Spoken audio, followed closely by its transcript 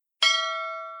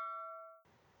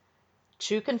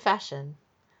True confession,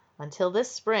 until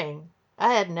this spring,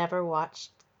 I had never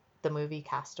watched the movie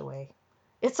Castaway.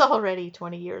 It's already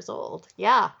 20 years old.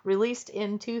 Yeah, released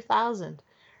in 2000.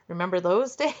 Remember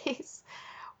those days?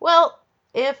 Well,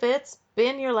 if it's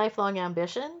been your lifelong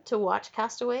ambition to watch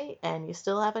Castaway and you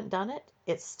still haven't done it,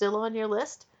 it's still on your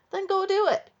list, then go do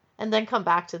it. And then come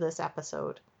back to this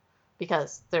episode.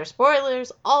 Because there's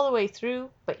spoilers all the way through,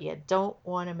 but you don't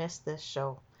want to miss this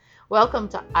show. Welcome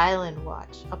to Island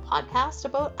Watch, a podcast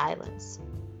about islands.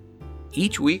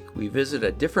 Each week, we visit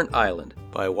a different island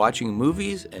by watching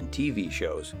movies and TV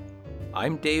shows.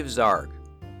 I'm Dave Zarg.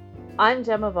 I'm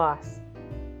Gemma Voss.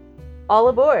 All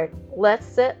aboard! Let's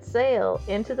set sail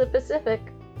into the Pacific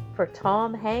for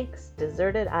Tom Hanks'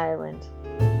 deserted island.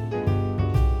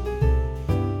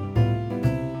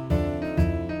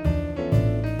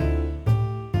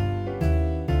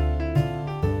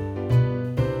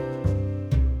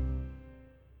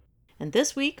 And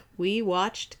this week, we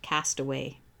watched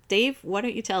Castaway. Dave, why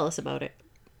don't you tell us about it?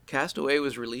 Castaway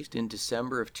was released in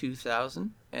December of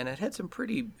 2000, and it had some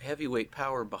pretty heavyweight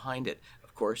power behind it.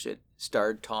 Of course, it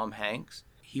starred Tom Hanks.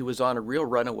 He was on a real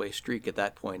runaway streak at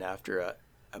that point after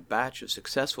a batch of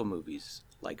successful movies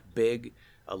like Big,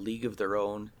 A League of Their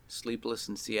Own, Sleepless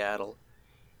in Seattle.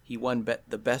 He won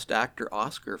the Best Actor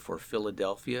Oscar for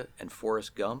Philadelphia and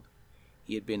Forrest Gump.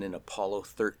 He had been in Apollo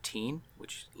 13,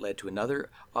 which led to another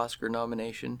Oscar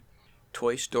nomination,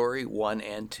 Toy Story 1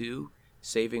 and 2,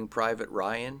 Saving Private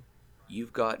Ryan,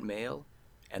 You've Got Mail,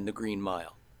 and The Green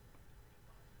Mile.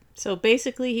 So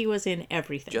basically he was in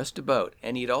everything. Just about.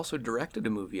 And he'd also directed a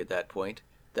movie at that point,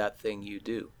 That Thing You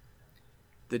Do.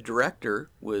 The director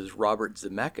was Robert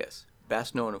Zemeckis,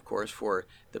 best known, of course, for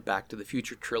the Back to the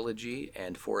Future trilogy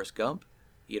and Forrest Gump.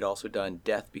 He had also done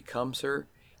Death Becomes Her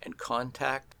and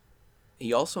Contact.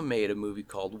 He also made a movie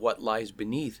called What Lies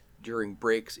Beneath during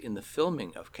breaks in the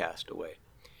filming of Castaway.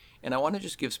 And I want to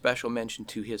just give special mention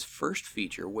to his first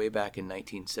feature way back in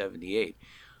 1978,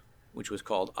 which was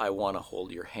called I Wanna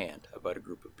Hold Your Hand, about a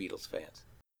group of Beatles fans.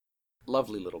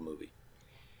 Lovely little movie.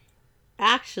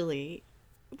 Actually,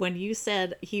 when you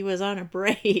said he was on a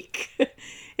break,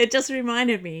 it just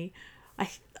reminded me,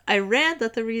 I read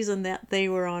that the reason that they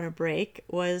were on a break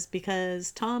was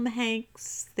because Tom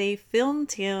Hanks, they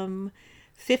filmed him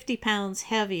 50 pounds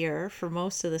heavier for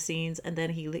most of the scenes, and then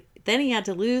he had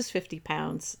to lose 50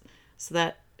 pounds so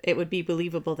that it would be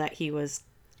believable that he was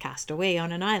cast away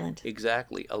on an island.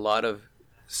 Exactly. A lot of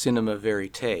cinema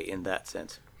verite in that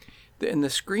sense. And the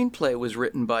screenplay was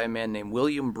written by a man named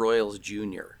William Broyles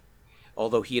Jr.,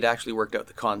 although he had actually worked out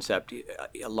the concept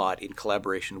a lot in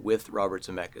collaboration with Robert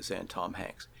Zemeckis and Tom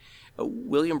Hanks.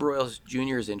 William Broyles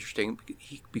Jr. is interesting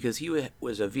because he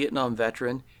was a Vietnam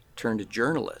veteran turned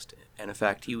journalist. And in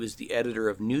fact, he was the editor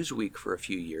of Newsweek for a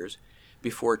few years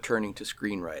before turning to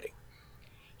screenwriting.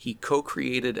 He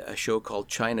co-created a show called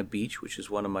China Beach, which is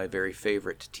one of my very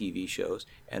favorite TV shows,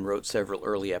 and wrote several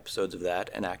early episodes of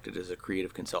that and acted as a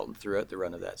creative consultant throughout the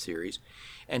run of that series.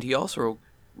 And he also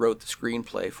wrote the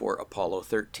screenplay for Apollo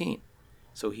 13.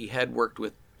 So he had worked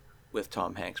with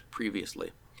Tom Hanks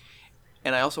previously.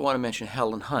 And I also want to mention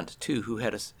Helen Hunt, too, who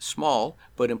had a small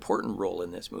but important role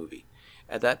in this movie.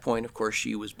 At that point, of course,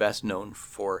 she was best known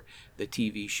for the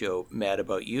TV show Mad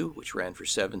About You, which ran for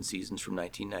 7 seasons from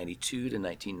 1992 to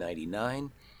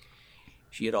 1999.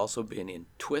 She had also been in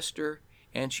Twister,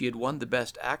 and she had won the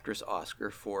Best Actress Oscar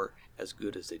for As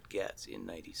Good as It Gets in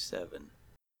 97.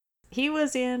 He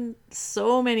was in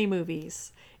so many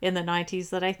movies in the 90s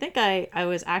that I think I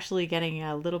was actually getting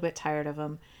a little bit tired of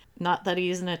him. Not that he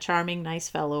isn't a charming, nice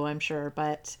fellow, I'm sure,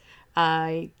 but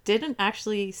I didn't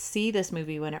actually see this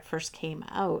movie when it first came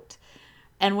out.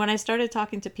 And when I started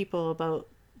talking to people about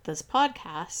this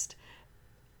podcast,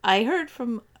 I heard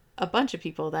from a bunch of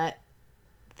people that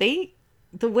the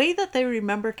way that they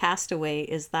remember Castaway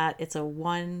is that it's a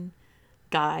one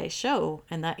guy show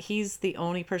and that he's the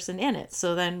only person in it.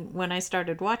 So then when I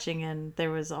started watching and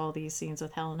there was all these scenes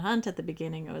with Helen Hunt at the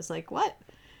beginning, I was like, what?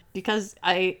 Because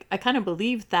I kind of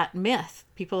believed that myth.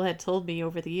 People had told me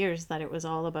over the years that it was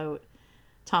all about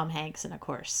Tom Hanks and, of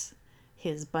course,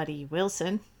 his buddy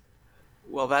Wilson.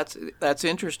 Well, that's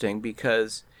interesting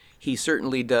because he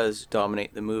certainly does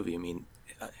dominate the movie. I mean,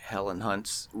 Helen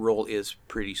Hunt's role is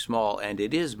pretty small, and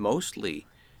it is mostly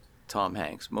Tom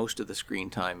Hanks. Most of the screen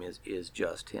time is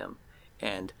just him.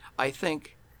 And I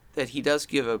think that he does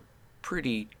give a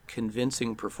pretty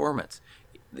convincing performance.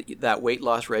 That weight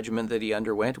loss regimen that he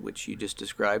underwent, which you just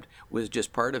described, was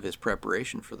just part of his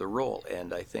preparation for the role.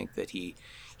 And I think that he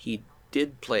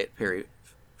did play it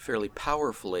fairly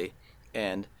powerfully,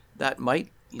 and that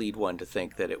might lead one to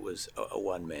think that it was a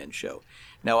one-man show.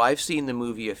 Now, I've seen the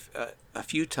movie a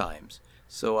few times,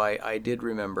 So I did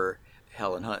remember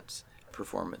Helen Hunt's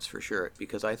performance for sure,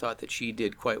 because I thought that she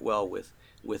did quite well with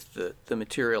the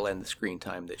material and the screen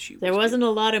time that she There was wasn't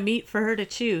given. a lot of meat for her to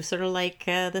chew, sort of like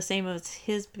the same as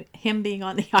him being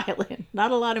on the island.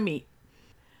 Not a lot of meat.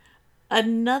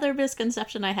 Another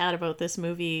misconception I had about this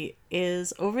movie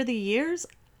is over the years,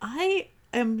 I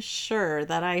am sure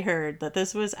that I heard that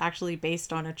this was actually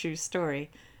based on a true story.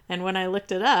 And when I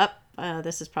looked it up,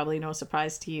 this is probably no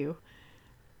surprise to you,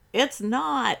 it's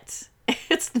not.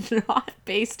 It's not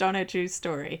based on a true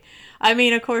story. I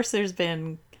mean, of course, there's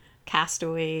been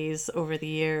castaways over the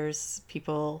years,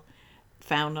 people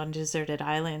found on deserted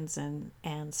islands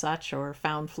and such, or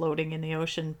found floating in the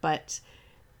ocean, but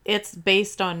it's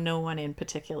based on no one in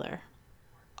particular.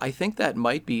 I think that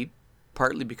might be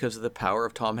partly because of the power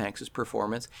of Tom Hanks's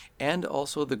performance, and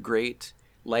also the great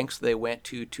lengths they went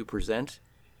to present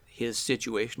his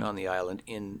situation on the island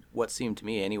in what seemed to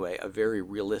me anyway a very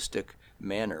realistic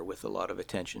manner, with a lot of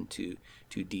attention to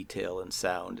detail and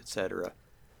sound, etc.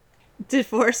 Did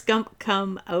Forrest Gump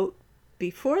come out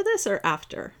before this or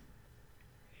after?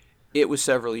 It was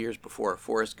several years before.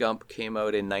 Forrest Gump came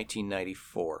out in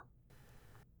 1994.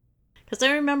 Because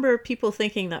I remember people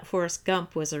thinking that Forrest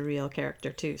Gump was a real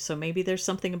character too. So maybe there's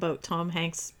something about Tom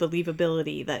Hanks'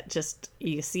 believability that just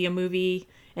you see a movie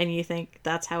and you think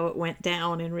that's how it went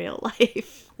down in real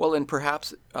life. Well, and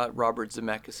perhaps Robert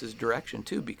Zemeckis' direction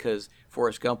too, because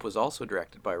Forrest Gump was also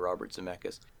directed by Robert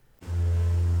Zemeckis.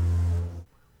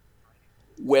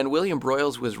 When William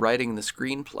Broyles was writing the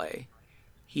screenplay,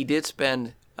 he did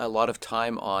spend a lot of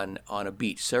time on a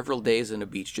beach, several days in a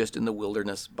beach, just in the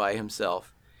wilderness by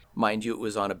himself. Mind you, it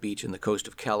was on a beach in the coast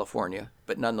of California,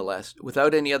 but nonetheless,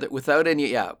 without any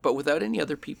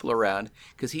other people around,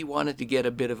 because he wanted to get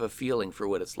a bit of a feeling for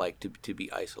what it's like to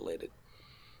be isolated.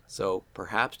 So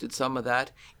perhaps did some of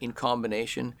that in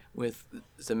combination with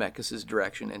Zemeckis'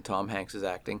 direction and Tom Hanks'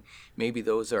 acting. Maybe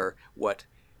those are what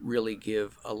really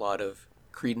give a lot of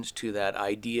credence to that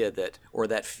idea that, or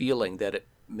that feeling that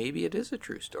maybe it is a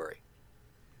true story.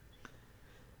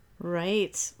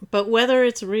 Right. But whether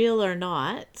it's real or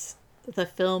not, the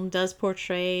film does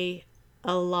portray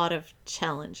a lot of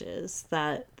challenges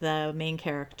that the main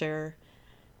character,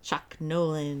 Chuck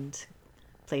Noland,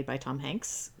 played by Tom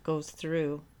Hanks, goes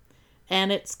through.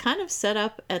 And it's kind of set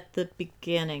up at the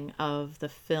beginning of the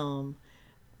film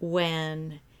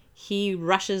when he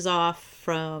rushes off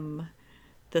from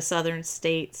the southern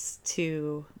states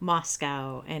to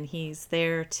Moscow, and he's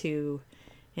there to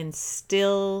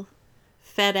instill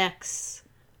FedEx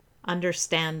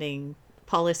understanding,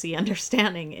 policy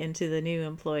understanding into the new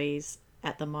employees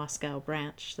at the Moscow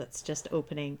branch that's just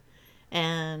opening.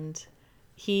 And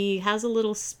he has a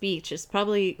little speech. It's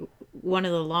probably one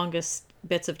of the longest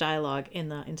bits of dialogue in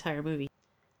the entire movie.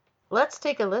 Let's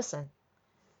take a listen.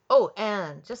 Oh,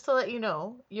 and just to let you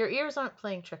know, your ears aren't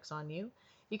playing tricks on you.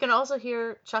 You can also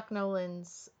hear Chuck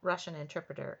Nolan's Russian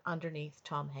interpreter underneath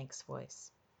Tom Hanks'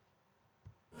 voice.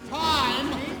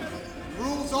 Time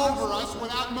rules over us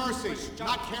without mercy,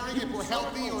 not caring if we're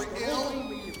healthy or ill,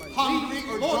 hungry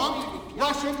or drunk,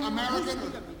 Russian, American,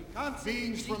 or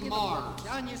beings from Mars.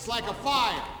 It's like a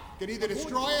fire. It can either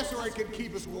destroy us or it can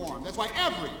keep us warm. That's why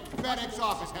every FedEx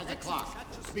office has a clock.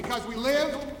 It's because we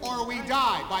live or we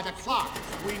die by the clock.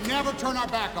 We never turn our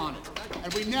back on it.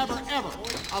 And we never, ever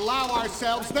allow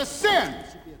ourselves the sin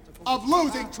of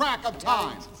losing track of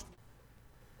time.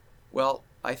 Well,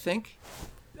 I think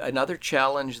another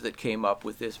challenge that came up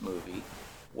with this movie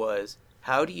was,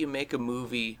 how do you make a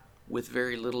movie with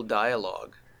very little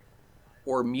dialogue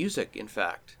or music, in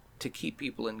fact, to keep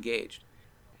people engaged?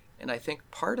 And I think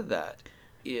part of that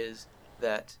is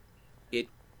that it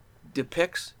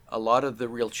depicts a lot of the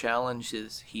real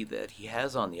challenges that he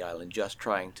has on the island, just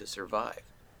trying to survive.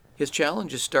 His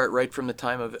challenges start right from the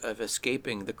time of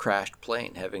escaping the crashed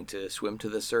plane, having to swim to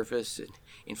the surface and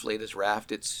inflate his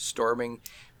raft. It's storming.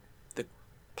 The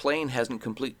plane hasn't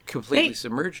completely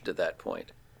submerged at that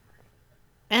point.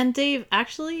 And Dave,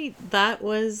 actually, that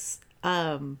was,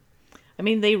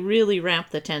 they really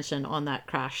ramped the tension on that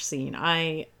crash scene.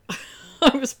 I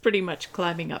was pretty much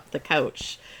climbing up the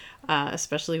couch,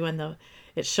 especially when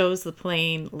it shows the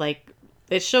plane, like,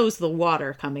 it shows the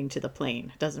water coming to the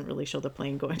plane. It doesn't really show the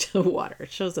plane going to the water.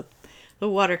 It shows the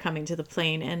water coming to the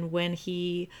plane. And when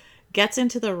he gets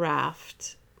into the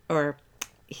raft,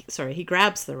 he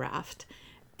grabs the raft,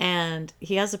 and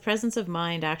he has the presence of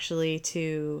mind actually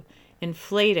to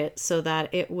inflate it so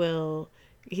that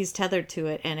he's tethered to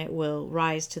it and it will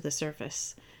rise to the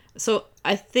surface. So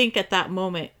I think at that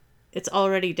moment, it's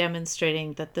already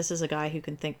demonstrating that this is a guy who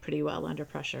can think pretty well under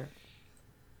pressure.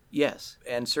 Yes,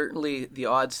 and certainly the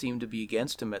odds seem to be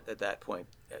against him at that point,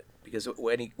 because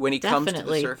when he comes to the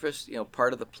Definitely. surface,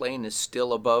 part of the plane is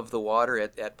still above the water.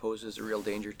 That poses a real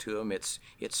danger to him. It's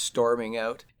storming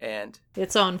out, and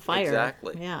It's on fire.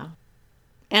 exactly. Yeah.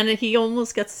 And he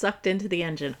almost gets sucked into the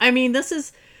engine. I mean, this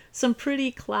is some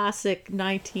pretty classic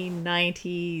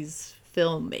 1990s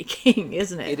filmmaking,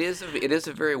 isn't it? It is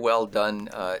a very well done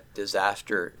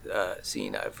disaster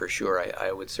scene for sure.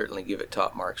 I would certainly give it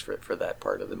top marks for that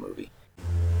part of the movie.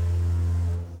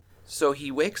 So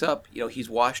he wakes up, he's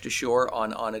washed ashore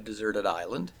on a deserted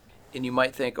island. And you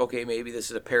might think, okay, maybe this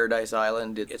is a paradise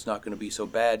island. It's not going to be so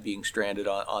bad being stranded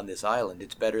on this island.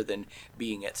 It's better than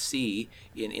being at sea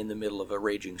in the middle of a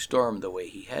raging storm the way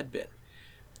he had been.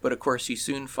 But of course, he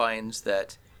soon finds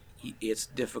that it's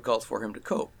difficult for him to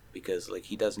cope because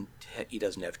he doesn't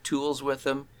have tools with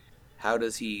him. How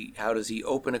does he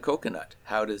open a coconut?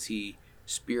 How does he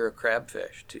spear a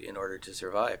crabfish in order to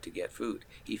survive, to get food?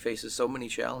 He faces so many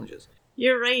challenges.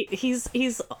 You're right. He's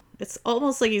it's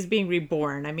almost like he's being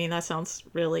reborn. I mean, that sounds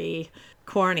really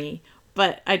corny,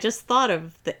 but I just thought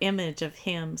of the image of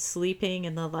him sleeping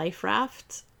in the life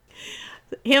raft.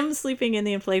 Him sleeping in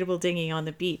the inflatable dinghy on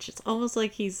the beach. It's almost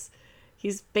like he's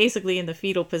basically in the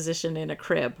fetal position in a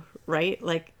crib, right?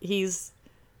 Like he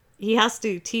has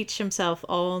to teach himself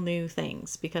all new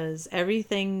things because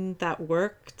everything that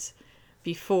worked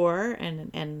before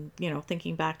and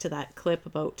thinking back to that clip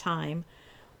about time,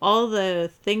 all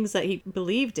the things that he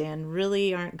believed in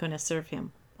really aren't going to serve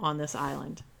him on this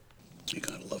island. You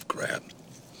gotta love crab.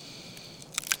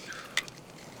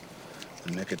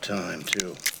 The nick of time,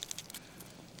 too.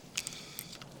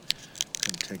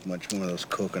 Couldn't take much more of those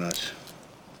coconuts.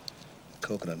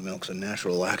 Coconut milk's a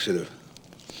natural laxative.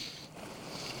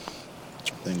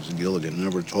 Things Gilligan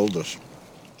never told us.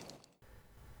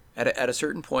 At a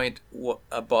certain point,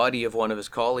 a body of one of his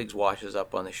colleagues washes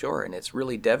up on the shore, and it's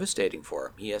really devastating for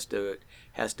him. He has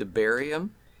to bury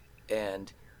him,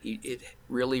 and it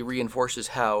really reinforces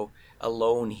how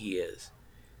alone he is.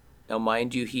 Now,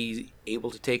 mind you, he's able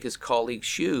to take his colleague's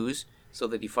shoes so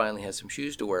that he finally has some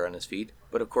shoes to wear on his feet,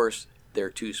 but of course,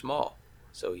 they're too small,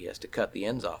 so he has to cut the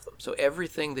ends off them. So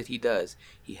everything that he does,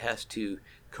 he has to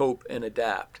cope and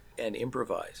adapt and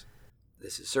improvise.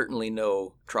 This is certainly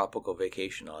no tropical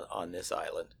vacation on this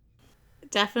island.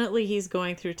 Definitely he's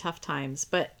going through tough times,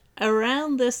 but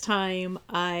around this time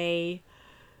I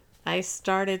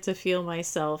started to feel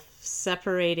myself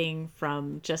separating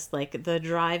from just like the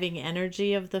driving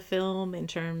energy of the film in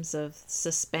terms of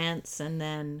suspense and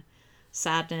then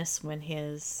sadness when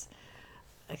his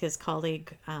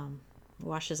colleague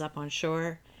washes up on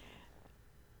shore.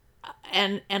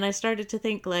 And I started to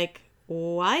think, like,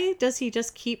 why does he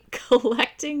just keep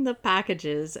collecting the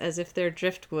packages as if they're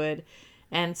driftwood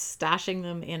and stashing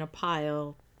them in a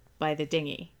pile by the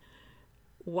dinghy?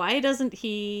 Why doesn't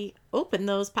he open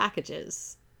those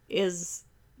packages? Is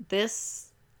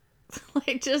this...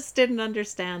 I just didn't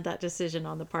understand that decision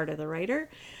on the part of the writer,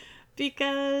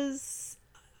 because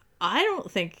I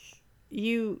don't think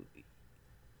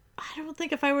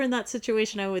if I were in that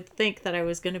situation, I would think that I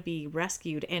was going to be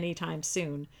rescued anytime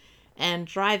soon. And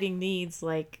driving needs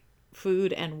like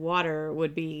food and water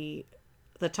would be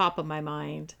the top of my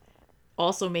mind.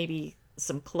 Also, maybe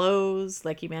some clothes,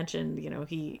 like you mentioned.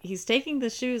 He's taking the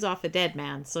shoes off a dead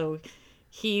man, so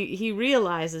he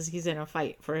realizes he's in a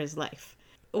fight for his life.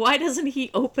 Why doesn't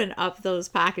he open up those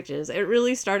packages? It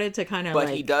really started to kind of But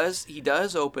he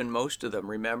does open most of them.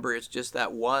 Remember, it's just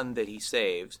that one that he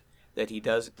saves that he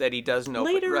doesn't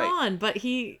open later right. on, but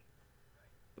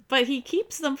he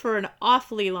keeps them for an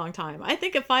awfully long time. I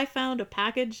think if I found a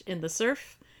package in the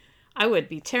surf, I would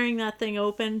be tearing that thing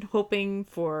open, hoping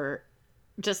for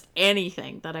just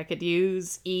anything that I could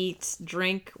use, eat,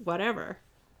 drink, whatever.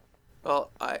 Well,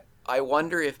 I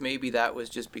wonder if maybe that was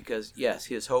just because, yes,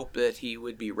 his hope that he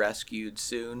would be rescued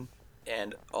soon,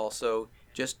 and also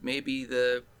just maybe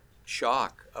the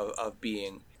shock of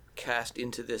being cast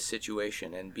into this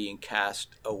situation and being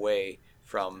cast away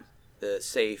from the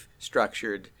safe,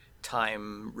 structured,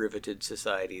 time-riveted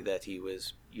society that he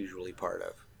was usually part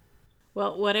of.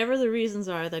 Well, whatever the reasons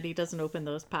are that he doesn't open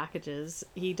those packages,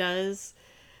 he does.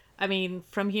 I mean,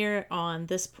 from here on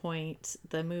this point,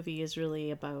 the movie is really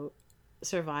about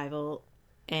survival,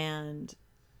 and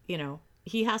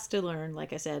he has to learn,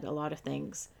 like I said, a lot of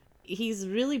things. He's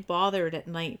really bothered at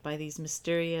night by these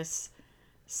mysterious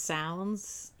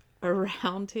sounds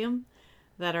around him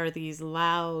that are these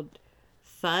loud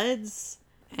thuds,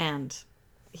 and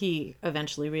he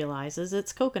eventually realizes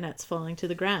it's coconuts falling to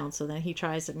the ground, so then he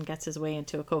tries it and gets his way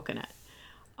into a coconut.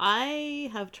 I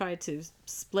have tried to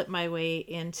split my way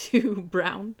into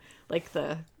brown, like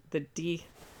the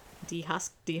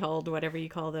dehulled, whatever you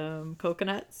call them,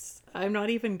 coconuts. I'm not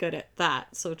even good at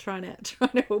that. So trying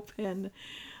to open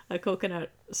a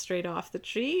coconut straight off the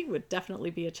tree would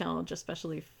definitely be a challenge,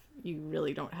 especially if you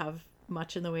really don't have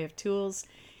much in the way of tools.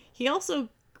 He also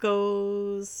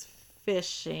goes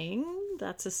fishing.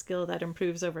 That's a skill that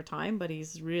improves over time, but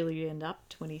he's really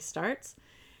inept when he starts.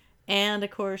 And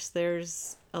of course,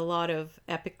 there's a lot of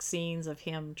epic scenes of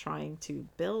him trying to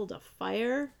build a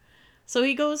fire. So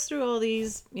he goes through all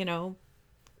these,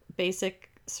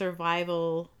 basic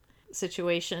survival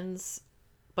situations,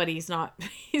 but he's not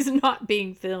he's not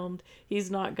being filmed.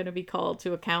 He's not going to be called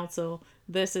to a council.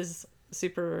 This is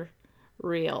super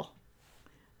real.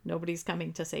 Nobody's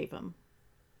coming to save him.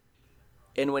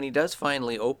 And when he does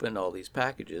finally open all these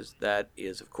packages, that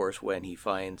is, of course, when he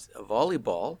finds a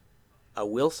volleyball, a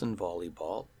Wilson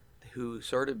volleyball, who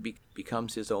sort of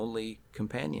becomes his only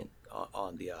companion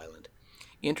on the island.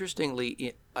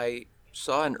 Interestingly, I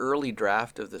saw an early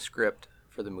draft of the script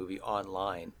for the movie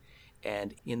online,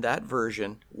 and in that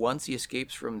version, once he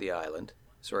escapes from the island,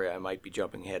 sorry, I might be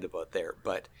jumping ahead about there,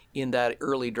 but in that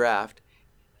early draft,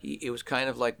 it was kind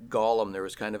of like Gollum. There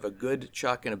was kind of a good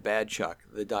Chuck and a bad Chuck,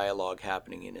 the dialogue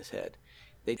happening in his head.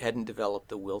 They hadn't developed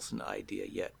the Wilson idea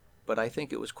yet, but I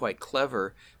think it was quite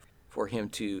clever for him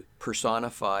to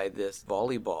personify this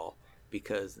volleyball,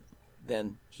 because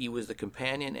then he was the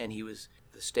companion and he was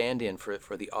the stand-in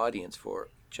for the audience, for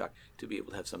Chuck to be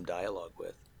able to have some dialogue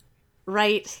with.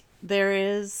 Right. There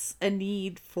is a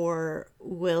need for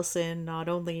Wilson, not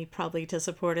only probably to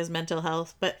support his mental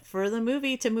health, but for the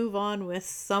movie to move on with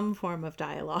some form of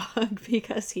dialogue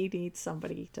because he needs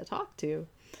somebody to talk to.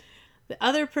 The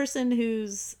other person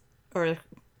or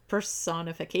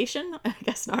personification, I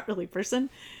guess not really person,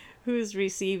 who's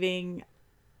receiving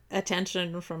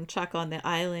attention from Chuck on the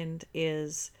island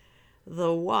is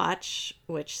the watch,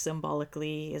 which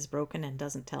symbolically is broken and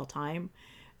doesn't tell time.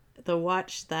 The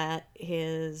watch that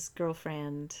his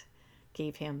girlfriend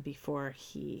gave him before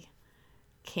he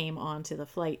came onto the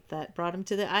flight that brought him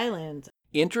to the island.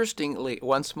 Interestingly,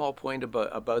 one small point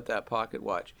about that pocket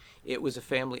watch, it was a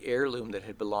family heirloom that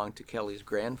had belonged to Kelly's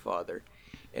grandfather,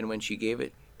 and when she gave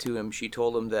it to him, she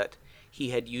told him that he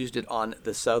had used it on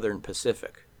the Southern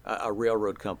Pacific, a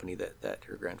railroad company that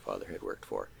her grandfather had worked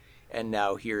for. And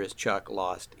now here is Chuck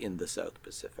lost in the South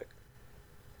Pacific.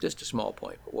 Just a small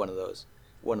point, but one of those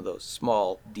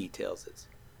small details that's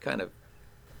kind of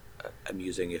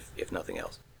amusing, if nothing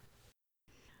else.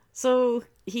 So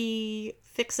he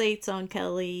fixates on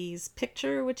Kelly's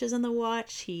picture, which is in the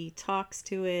watch. He talks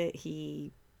to it.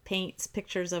 He paints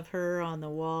pictures of her on the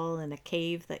wall in a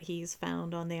cave that he's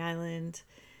found on the island.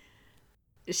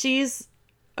 She's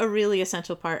a really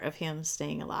essential part of him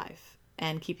staying alive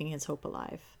and keeping his hope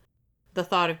alive. The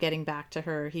thought of getting back to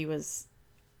her,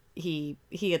 he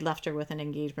had left her with an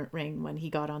engagement ring when he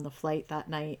got on the flight that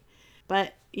night.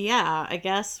 But yeah, I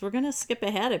guess we're going to skip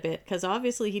ahead a bit because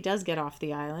obviously he does get off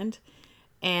the island.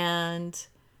 And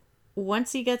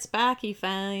once he gets back, he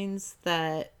finds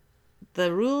that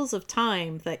the rules of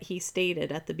time that he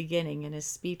stated at the beginning in his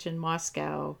speech in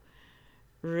Moscow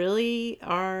really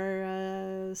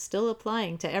are still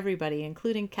applying to everybody,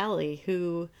 including Kelly,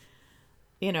 who,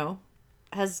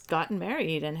 has gotten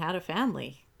married and had a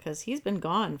family because he's been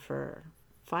gone for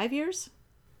 5 years.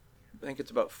 I think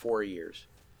it's about 4 years.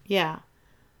 Yeah.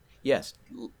 Yes,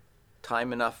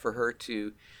 time enough for her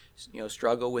to,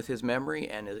 struggle with his memory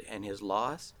and his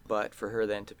loss, but for her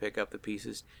then to pick up the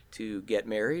pieces to get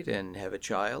married and have a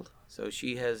child. So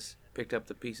she has picked up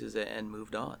the pieces and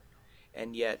moved on.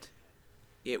 And yet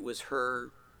it was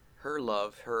her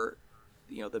love,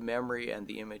 the memory and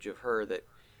the image of her that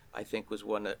I think was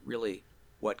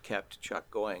what kept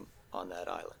Chuck going on that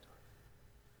island.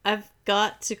 I've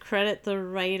got to credit the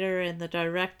writer and the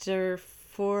director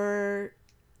for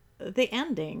the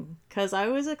ending, because I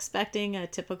was expecting a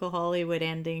typical Hollywood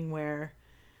ending where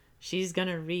she's going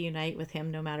to reunite with him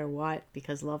no matter what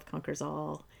because love conquers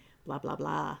all, blah, blah,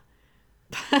 blah.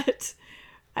 But,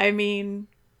 I mean,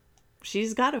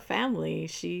 she's got a family.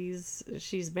 She's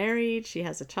married. She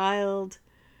has a child.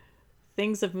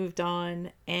 Things have moved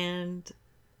on, and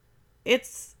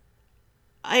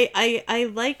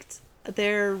I liked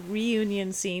their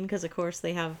reunion scene because, of course,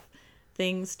 they have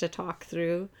things to talk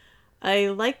through. I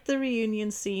liked the reunion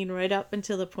scene right up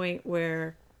until the point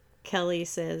where Kelly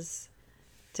says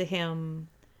to him,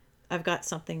 "I've got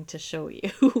something to show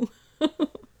you."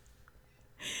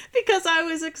 Because I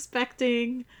was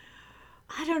expecting,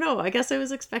 I don't know, I guess I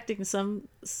was expecting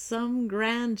some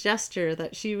grand gesture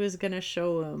that she was going to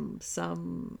show him.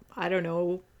 Some, I don't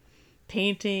know,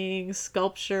 painting,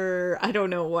 sculpture. I don't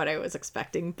know what I was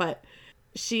expecting, but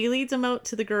she leads him out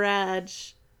to the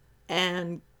garage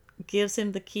and gives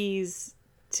him the keys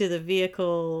to the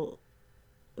vehicle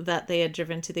that they had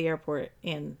driven to the airport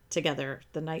in together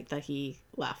the night that he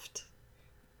left.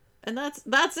 And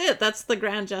that's it. That's the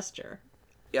grand gesture.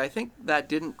 Yeah, I think that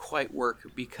didn't quite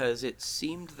work because it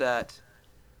seemed that,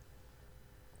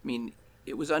 I mean,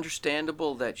 it was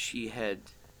understandable that she had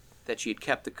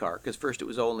kept the car, because first it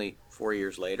was only 4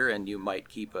 years later, and you might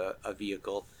keep a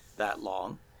vehicle that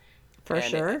long. For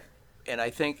sure. And I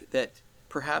think that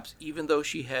perhaps even though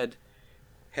she had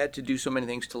to do so many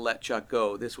things to let Chuck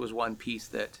go, this was one piece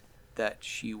that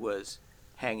she was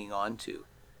hanging on to.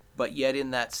 But yet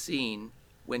in that scene,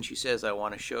 when she says, "I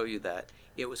want to show you that,"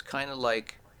 it was kind of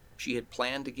like she had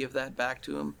planned to give that back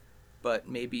to him, but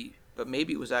maybe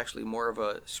it was actually more of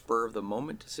a spur of the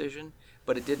moment decision,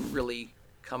 but it didn't really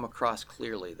come across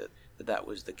clearly that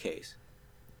was the case.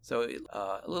 So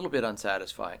a little bit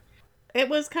unsatisfying. It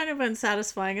was kind of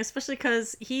unsatisfying, especially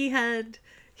because he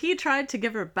tried to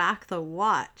give her back the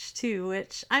watch too,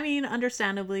 which, I mean,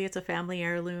 understandably it's a family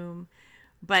heirloom,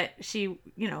 but she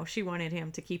wanted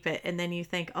him to keep it. And then you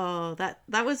think, oh,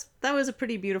 that was a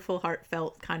pretty beautiful,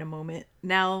 heartfelt kind of moment.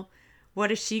 Now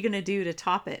what is she gonna do to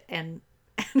top it? And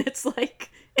it's like,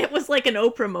 it was like an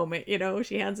Oprah moment,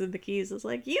 she hands him the keys. It's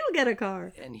like, you get a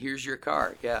car. And here's your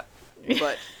car, yeah.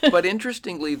 But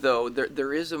interestingly, though,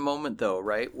 there is a moment, though,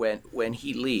 right, when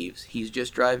he leaves, he's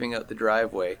just driving out the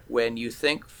driveway, when you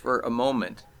think for a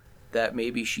moment that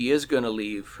maybe she is going to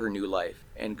leave her new life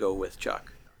and go with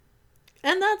Chuck.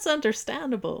 And that's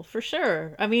understandable, for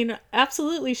sure. I mean,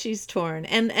 absolutely she's torn.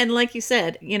 And like you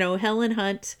said, Helen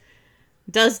Hunt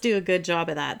does do a good job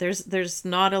of that. There's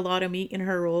not a lot of meat in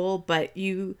her role, but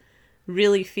you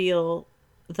really feel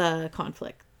the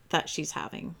conflict that she's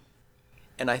having.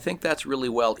 And I think that's really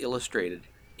well illustrated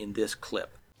in this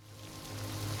clip.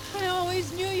 I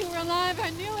always knew you were alive.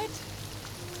 I knew it.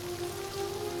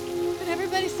 But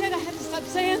everybody said I had to stop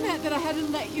saying that I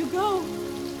hadn't let you go.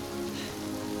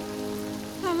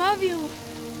 I love you.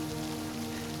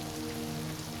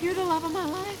 You're the love of my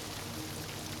life.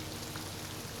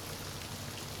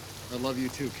 I love you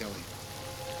too, Kelly.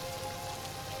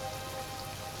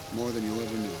 More than you'll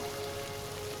ever know.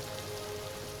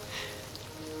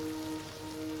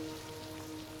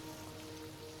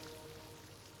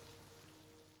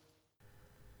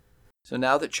 So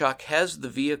now that Chuck has the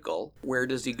vehicle, where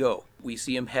does he go? We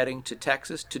see him heading to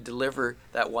Texas to deliver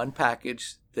that one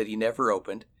package that he never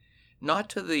opened, not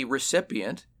to the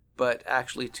recipient, but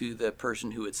actually to the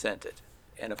person who had sent it.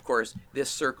 And of course, this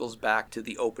circles back to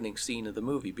the opening scene of the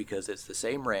movie, because it's the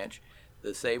same ranch,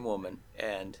 the same woman,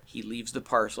 and he leaves the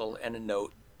parcel and a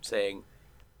note saying,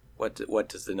 what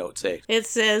does the note say? It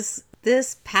says,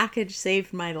 "This package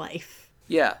saved my life."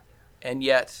 Yeah. And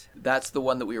yet, that's the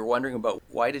one that we were wondering about.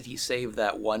 Why did he save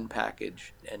that one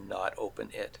package and not open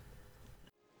it?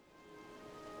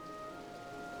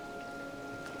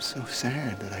 I'm so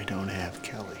sad that I don't have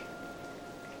Kelly.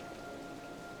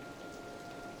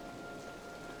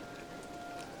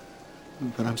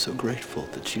 But I'm so grateful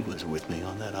that she was with me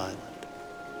on that island.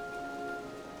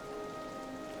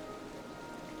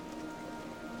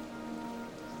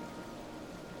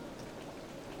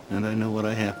 And I know what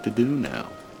I have to do now.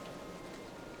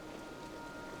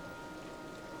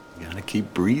 Gotta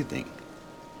keep breathing.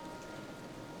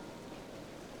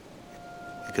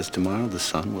 Because tomorrow the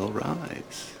sun will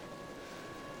rise.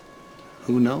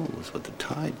 Who knows what the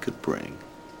tide could bring?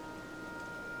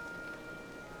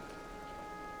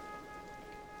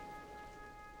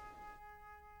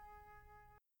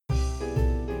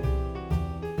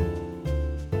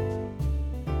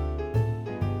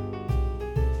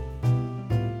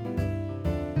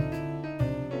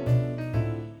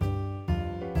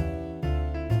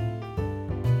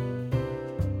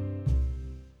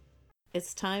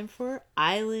 It's time for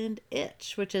Island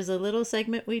Itch, which is a little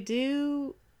segment we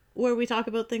do where we talk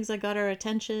about things that got our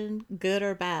attention, good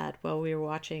or bad, while we were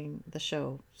watching the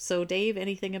show. So, Dave,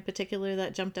 anything in particular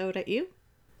that jumped out at you?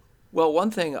 Well,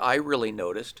 one thing I really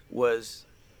noticed was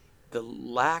the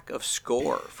lack of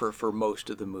score for most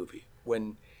of the movie.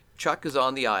 When Chuck is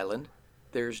on the island,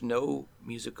 there's no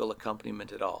musical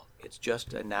accompaniment at all. It's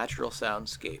just a natural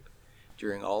soundscape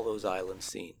during all those island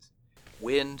scenes.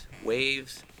 Wind,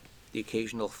 waves, the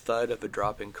occasional thud of a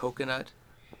dropping coconut.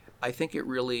 I think it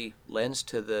really lends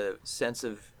to the sense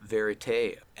of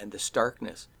verite and the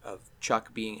starkness of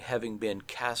Chuck having been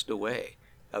cast away,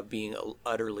 of being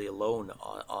utterly alone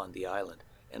on the island.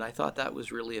 And I thought that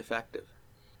was really effective.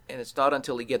 And it's not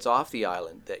until he gets off the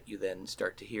island that you then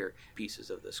start to hear pieces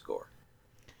of the score.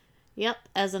 Yep,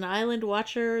 as an island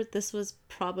watcher, this was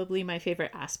probably my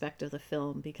favorite aspect of the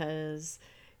film, because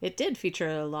it did feature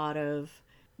a lot of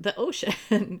the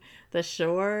ocean, the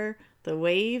shore, the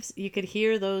waves. You could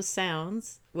hear those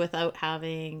sounds without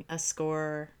having a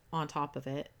score on top of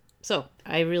it. So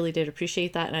I really did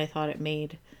appreciate that, and I thought it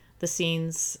made the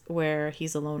scenes where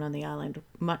he's alone on the island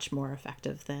much more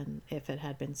effective than if it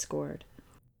had been scored.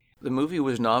 The movie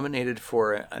was nominated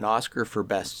for an Oscar for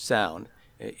Best Sound.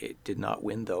 It did not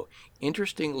win, though.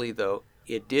 Interestingly, though,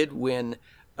 it did win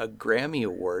a Grammy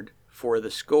Award for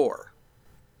the score.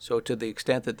 So to the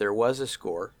extent that there was a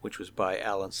score, which was by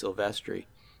Alan Silvestri,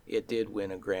 it did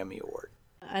win a Grammy Award.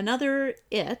 Another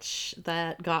itch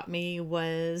that got me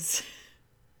was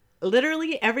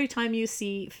literally every time you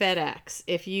see FedEx,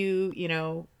 if you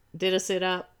did a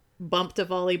sit-up, bumped a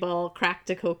volleyball,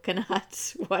 cracked a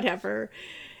coconut, whatever,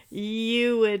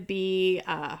 you would be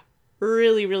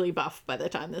really, really buff by the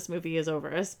time this movie is over,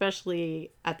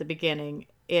 especially at the beginning.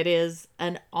 It is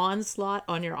an onslaught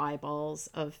on your eyeballs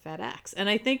of FedEx. And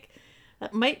I think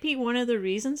that might be one of the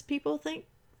reasons people think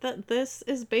that this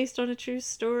is based on a true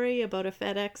story about a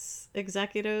FedEx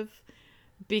executive,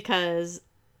 because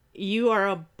you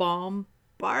are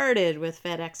bombarded with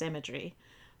FedEx imagery.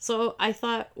 So I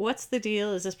thought, what's the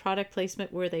deal? Is this product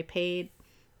placement where they paid?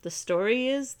 The story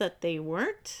is that they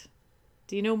weren't.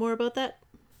 Do you know more about that?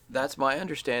 That's my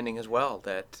understanding as well,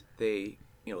 that they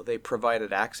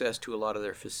provided access to a lot of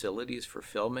their facilities for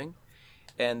filming.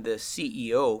 And the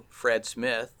CEO, Fred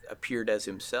Smith, appeared as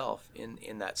himself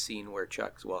in that scene where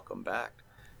Chuck's welcome back.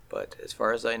 But as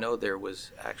far as I know, there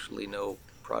was actually no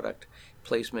product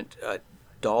placement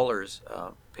dollars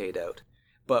paid out.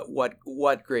 But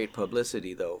what great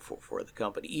publicity, though, for the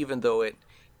company, even though it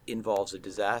involves a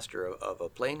disaster of a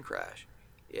plane crash.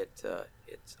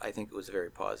 I think it was very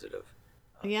positive.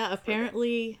 Yeah,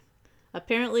 apparently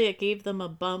it gave them a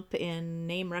bump in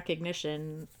name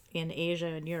recognition in Asia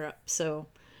and Europe. So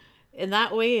in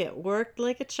that way it worked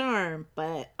like a charm,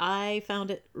 but I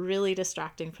found it really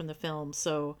distracting from the film.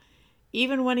 So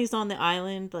even when he's on the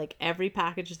island, like every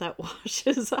package that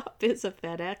washes up is a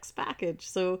FedEx package.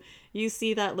 So you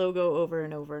see that logo over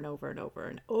and over and over and over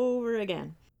and over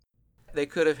again. They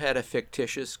could have had a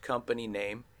fictitious company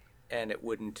name and it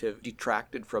wouldn't have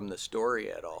detracted from the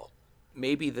story at all.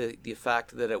 Maybe the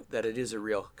fact that it is a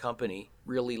real company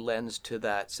really lends to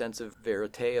that sense of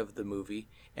verite of the movie,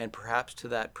 and perhaps to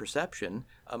that perception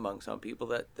among some people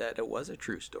that it was a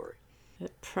true story.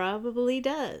 It probably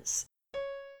does.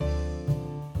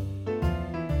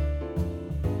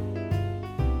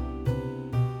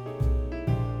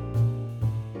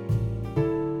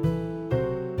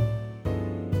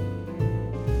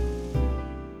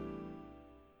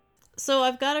 So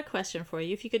I've got a question for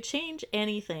you. If you could change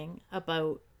anything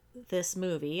about this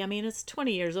movie, I mean, it's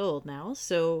 20 years old now,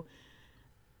 so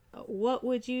what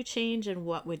would you change and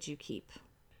what would you keep?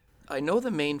 I know the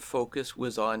main focus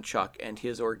was on Chuck and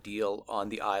his ordeal on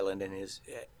the island and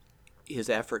his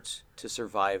efforts to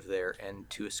survive there and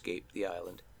to escape the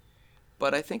island.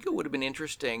 But I think it would have been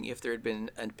interesting if there had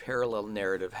been a parallel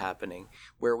narrative happening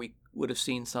where we would have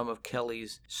seen some of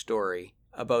Kelly's story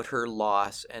about her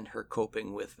loss and her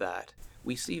coping with that.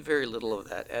 We see very little of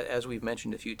that. As we've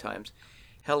mentioned a few times,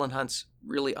 Helen Hunt's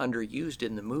really underused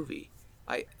in the movie.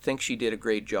 I think she did a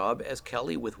great job as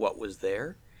Kelly with what was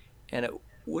there, and it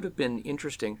would have been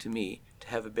interesting to me to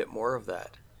have a bit more of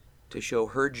that, to show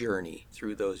her journey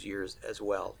through those years as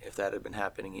well, if that had been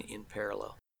happening in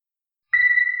parallel.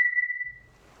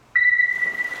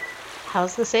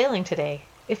 How's the sailing today?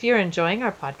 If you're enjoying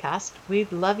our podcast,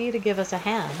 we'd love you to give us a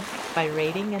hand by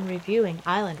rating and reviewing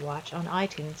Island Watch on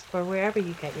iTunes or wherever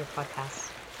you get your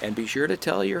podcasts. And be sure to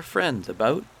tell your friends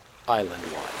about Island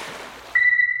Watch.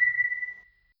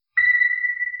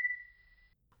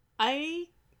 I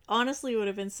honestly would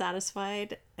have been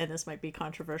satisfied, and this might be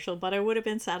controversial, but I would have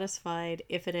been satisfied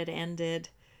if it had ended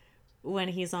when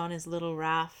he's on his little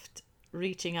raft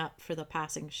reaching up for the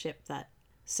passing ship that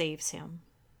saves him.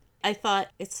 I thought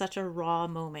it's such a raw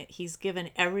moment. He's given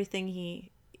everything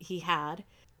he had.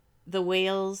 The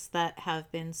whales that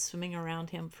have been swimming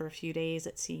around him for a few days,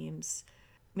 it seems,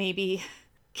 maybe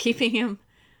keeping him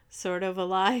sort of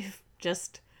alive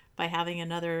just by having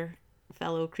another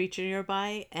fellow creature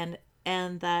nearby, and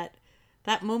that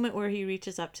moment where he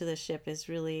reaches up to the ship is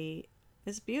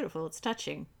beautiful. It's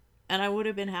touching. And I would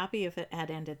have been happy if it had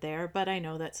ended there, but I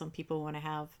know that some people want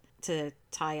to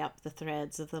tie up the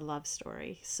threads of the love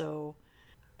story. So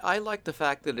I like the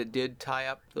fact that it did tie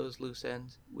up those loose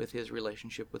ends with his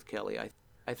relationship with Kelly.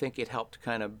 I think it helped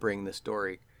kind of bring the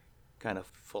story kind of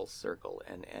full circle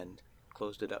and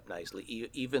closed it up nicely.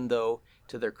 Even though,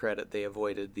 to their credit, they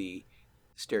avoided the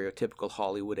stereotypical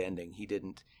Hollywood ending. He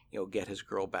didn't, get his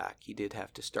girl back. He did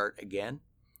have to start again,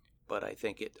 but I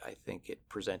think it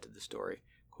presented the story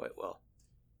quite well.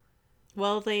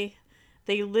 Well, they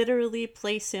literally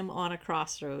place him on a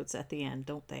crossroads at the end,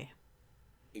 don't they?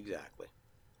 Exactly.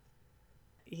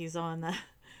 He's on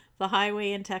the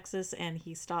highway in Texas, and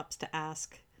he stops to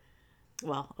ask.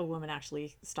 Well, a woman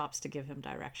actually stops to give him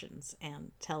directions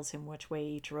and tells him which way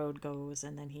each road goes,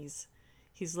 and then he's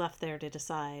left there to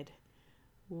decide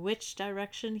which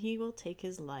direction he will take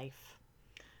his life.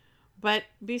 But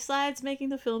besides making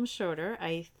the film shorter,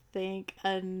 I think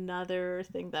another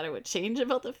thing that I would change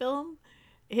about the film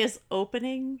is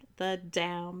opening the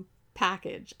damn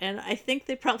package. And I think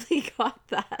they probably got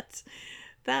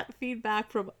that feedback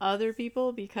from other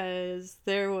people, because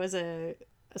there was a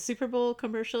Super Bowl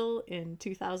commercial in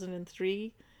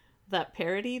 2003 that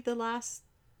parodied the last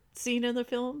scene in the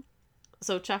film.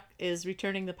 So Chuck is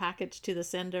returning the package to the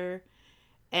sender,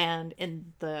 and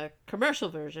in the commercial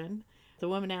version, the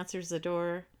woman answers the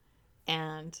door,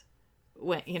 and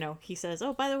when he says,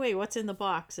 "Oh, by the way, what's in the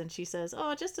box?" And she says,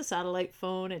 "Oh, just a satellite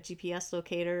phone, a GPS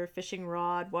locator, fishing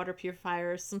rod, water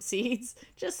purifier, some seeds,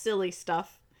 just silly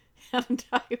stuff." And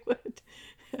I would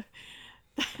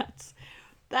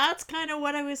that's kind of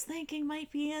what I was thinking might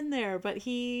be in there, but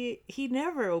he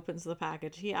never opens the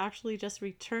package. He actually just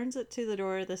returns it to the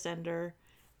door of the sender,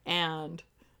 and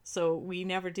so we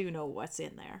never do know what's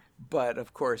in there. But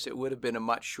of course, it would have been a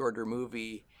much shorter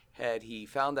movie had he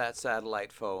found that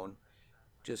satellite phone,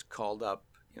 just called up,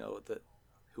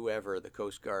 the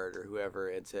Coast Guard or whoever,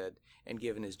 and said, and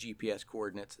given his GPS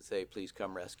coordinates and say, "Please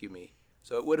come rescue me."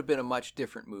 So it would have been a much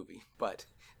different movie, but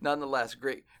nonetheless,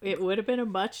 great. It would have been a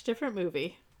much different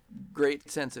movie. Great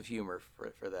sense of humor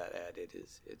for that ad.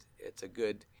 It's a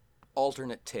good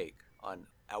alternate take on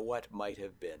what might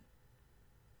have been.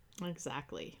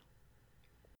 Exactly.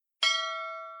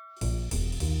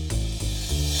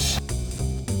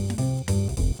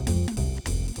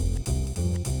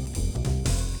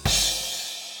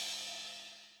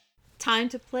 Time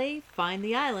to play Find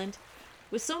the Island.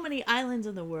 With so many islands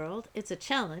in the world, it's a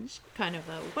challenge, kind of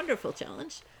a wonderful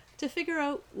challenge, to figure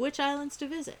out which islands to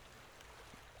visit.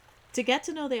 To get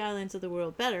to know the islands of the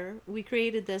world better, we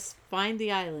created this Find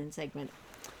the Island segment.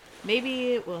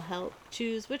 Maybe it will help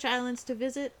choose which islands to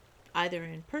visit, either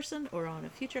in person or on a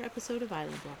future episode of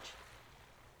Island Watch.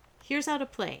 Here's how to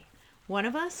play. One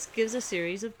of us gives a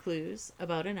series of clues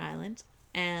about an island,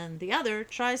 and the other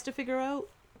tries to figure out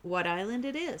what island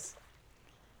it is.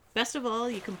 Best of all,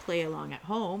 you can play along at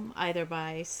home, either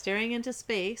by staring into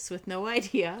space with no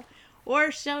idea,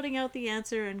 or shouting out the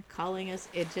answer and calling us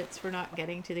idiots for not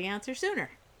getting to the answer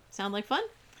sooner. Sound like fun?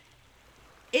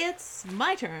 It's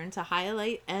my turn to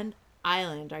highlight an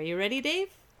island. Are you ready, Dave?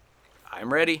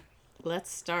 I'm ready.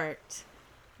 Let's start.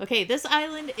 Okay, this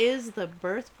island is the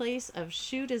birthplace of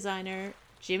shoe designer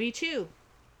Jimmy Choo.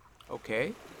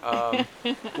 Okay.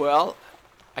 Well,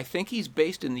 I think he's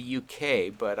based in the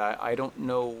UK, but I don't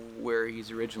know where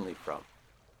he's originally from.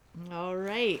 All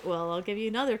right, well, I'll give you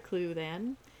another clue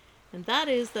then. And that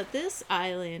is that this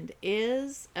island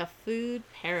is a food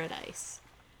paradise.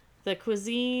 The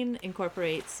cuisine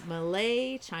incorporates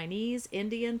Malay, Chinese,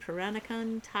 Indian,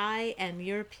 Peranakan, Thai, and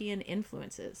European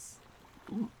influences.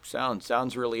 Ooh,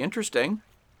 sounds really interesting.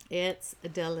 It's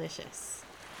delicious.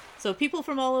 So people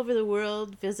from all over the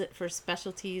world visit for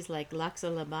specialties like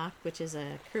laksa lemak, which is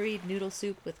a curried noodle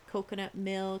soup with coconut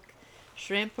milk,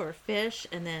 shrimp or fish,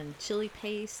 and then chili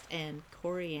paste and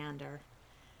coriander.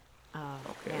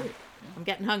 Okay. Yeah. I'm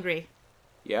getting hungry.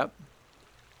 Yep.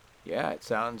 Yeah, that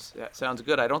sounds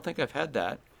good. I don't think I've had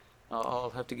that.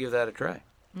 I'll have to give that a try.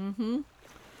 Mm-hmm.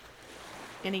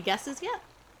 Any guesses yet?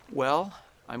 Well,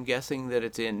 I'm guessing that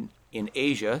it's in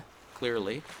Asia,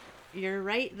 clearly. You're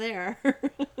right there.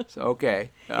 So okay.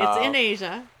 It's in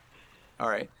Asia. All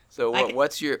right. So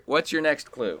what's your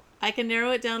next clue? I can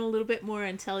narrow it down a little bit more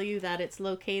and tell you that it's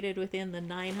located within the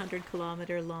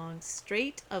 900-kilometer long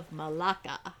Strait of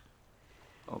Malacca.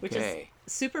 Okay. Which is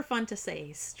super fun to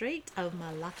say. Strait of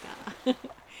Malacca.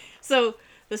 So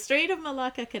the Strait of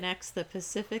Malacca connects the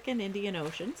Pacific and Indian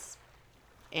Oceans,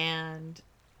 and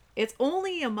it's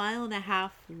only 1.5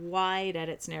 miles wide at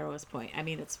its narrowest point. I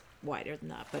mean, it's wider than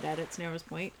that, but at its narrowest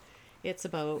point, it's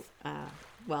about,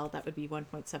 that would be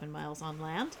 1.7 miles on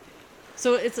land.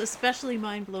 So it's especially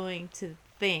mind-blowing to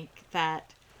think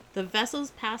that the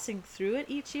vessels passing through it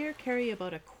each year carry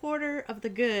about 1/4 of the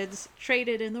goods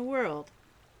traded in the world.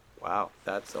 Wow,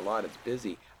 that's a lot. It's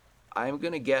busy. I'm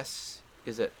going to guess,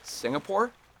 is it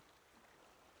Singapore?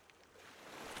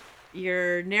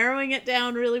 You're narrowing it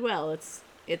down really well.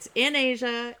 It's in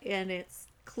Asia, and it's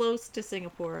close to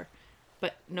Singapore,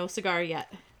 but no cigar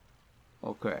yet.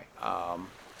 Okay.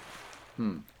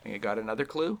 You got another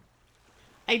clue?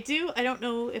 I don't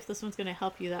know if this one's going to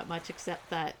help you that much, except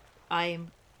that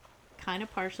I'm kind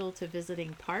of partial to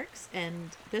visiting parks,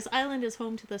 and this island is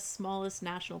home to the smallest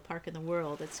national park in the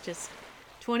world. It's just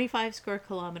 25 square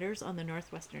kilometers on the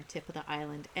northwestern tip of the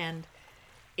island, and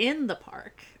in the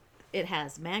park it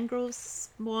has mangrove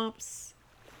swamps,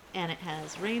 and it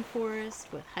has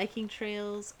rainforest with hiking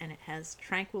trails, and it has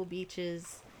tranquil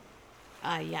beaches.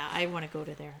 Yeah, I want to go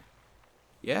to there.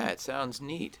 Yeah, it sounds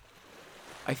neat.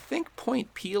 I think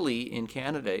Point Pelee in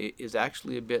Canada is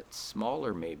actually a bit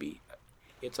smaller, maybe.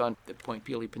 It's on the Point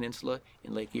Pelee Peninsula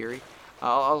in Lake Erie.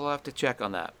 I'll have to check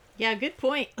on that. Yeah, good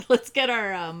point. Let's get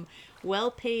our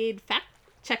well-paid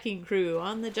fact-checking crew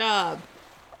on the job.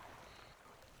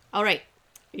 All right,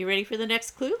 you ready for the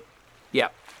next clue? Yeah.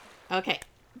 Okay.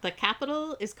 The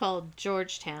capital is called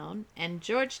Georgetown, and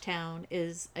Georgetown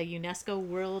is a UNESCO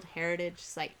World Heritage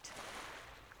Site.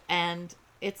 And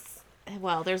it's,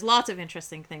 well, there's lots of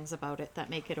interesting things about it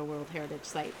that make it a World Heritage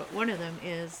Site, but one of them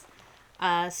is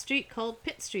a street called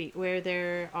Pitt Street, where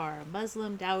there are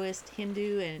Muslim, Taoist,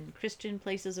 Hindu, and Christian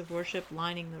places of worship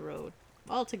lining the road,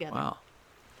 all together. Wow.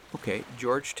 Okay,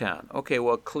 Georgetown. Okay,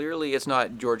 well, clearly it's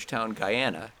not Georgetown,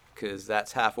 Guyana, because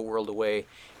that's half a world away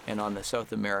and on the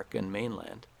South American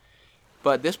mainland.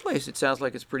 But this place, it sounds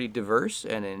like it's pretty diverse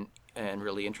and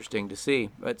really interesting to see.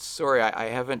 But sorry, I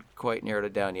haven't quite narrowed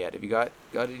it down yet. Have you got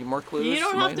any more clues? You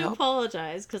don't have to help?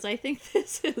 apologize, because I think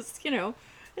this is,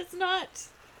 it's not...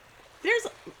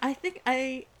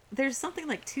 There's something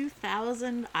like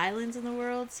 2,000 islands in the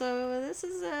world, so this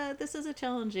is a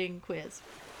challenging quiz.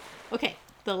 Okay,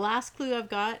 the last clue I've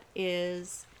got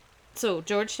is, so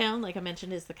Georgetown, like I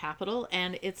mentioned, is the capital,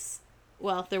 and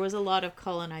there was a lot of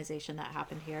colonization that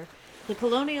happened here. The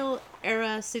colonial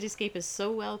era cityscape is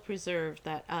so well preserved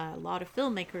that a lot of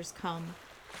filmmakers come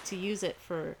to use it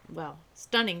for,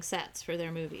 stunning sets for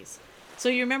their movies. So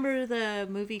you remember the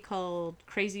movie called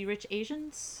Crazy Rich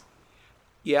Asians?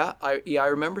 Yeah, I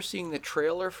remember seeing the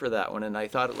trailer for that one, and I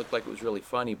thought it looked like it was really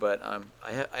funny. But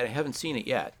I haven't seen it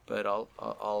yet. But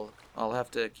I'll have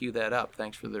to cue that up.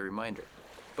 Thanks for the reminder.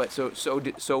 But so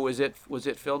was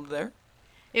it filmed there?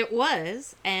 It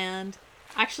was, and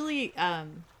actually,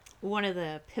 one of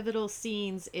the pivotal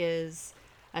scenes is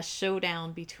a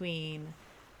showdown between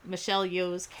Michelle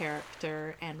Yeoh's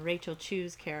character and Rachel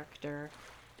Chu's character.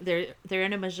 They're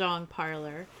in a mahjong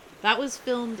parlor. That was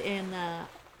filmed in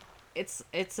it's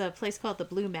a place called the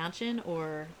Blue Mansion,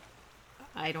 or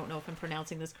I don't know if I'm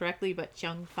pronouncing this correctly, but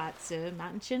Cheongfatse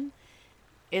Mansion.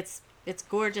 It's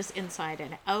gorgeous inside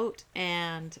and out,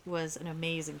 and was an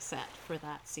amazing set for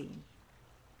that scene.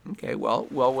 Okay, well,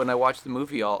 when I watch the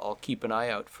movie, I'll keep an eye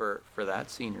out for that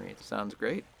scenery. It sounds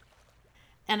great.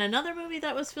 And another movie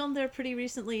that was filmed there pretty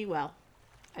recently,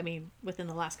 within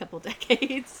the last couple of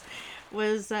decades,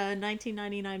 was a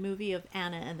 1999 movie of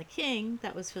Anna and the King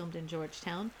that was filmed in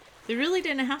Georgetown. They really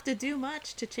didn't have to do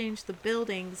much to change the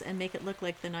buildings and make it look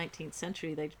like the 19th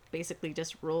century. They basically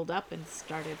just rolled up and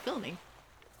started filming.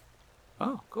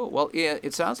 Oh, cool. Well, yeah,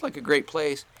 it sounds like a great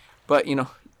place, but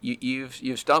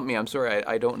you've stumped me. I'm sorry,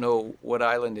 I don't know what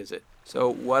island is it.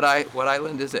 So what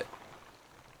island is it?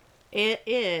 It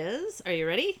is. Are you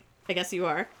ready? I guess you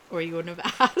are, or you wouldn't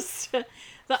have asked. The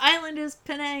island is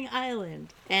Penang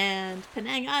Island, and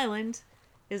Penang Island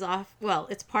is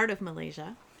it's part of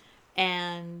Malaysia,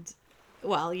 and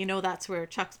that's where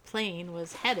Chuck's plane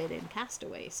was headed in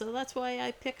Castaway. So that's why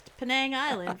I picked Penang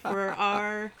Island for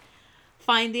our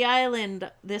Find the Island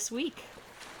this week.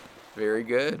 Very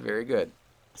good, very good.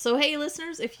 So hey,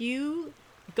 listeners, if you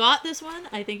got this one,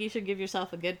 I think you should give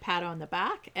yourself a good pat on the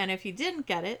back. And if you didn't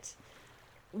get it,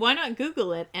 why not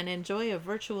Google it and enjoy a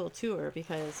virtual tour,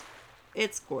 because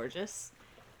it's gorgeous.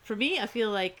 For me, I feel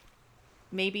like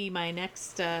maybe my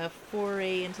next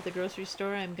foray into the grocery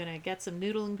store, I'm going to get some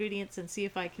noodle ingredients and see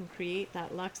if I can create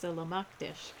that laksa lemak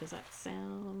dish, because that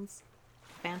sounds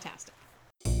fantastic.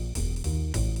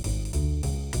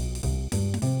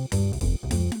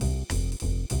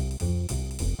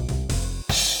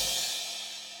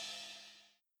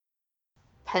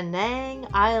 Penang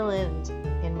Island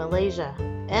in Malaysia,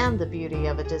 and the beauty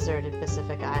of a deserted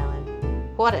Pacific island.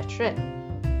 What a trip!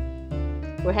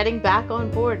 We're heading back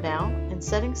on board now and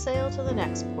setting sail to the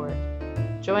next port.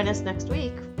 Join us next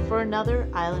week for another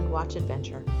Island Watch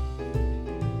adventure.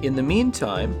 In the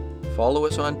meantime, follow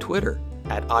us on Twitter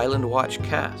at Island Watch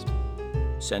Cast.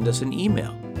 Send us an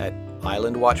email at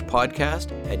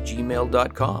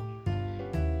islandwatchpodcast@gmail.com.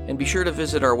 And be sure to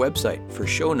visit our website for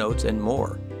show notes and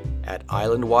more at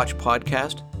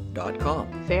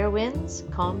islandwatchpodcast.com. Fair winds,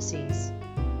 calm seas.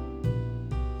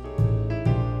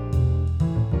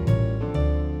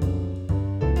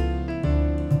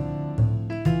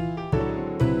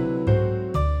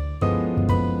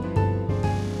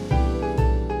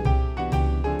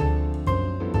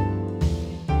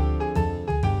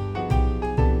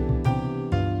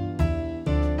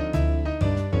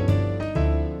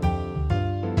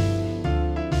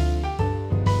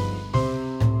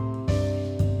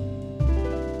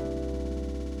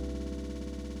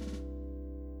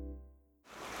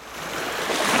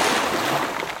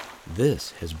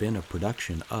 This has been a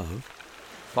production of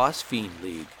Phosphine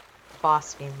League.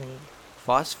 Phosphine League.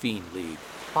 Phosphine League.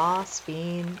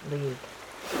 Phosphine League.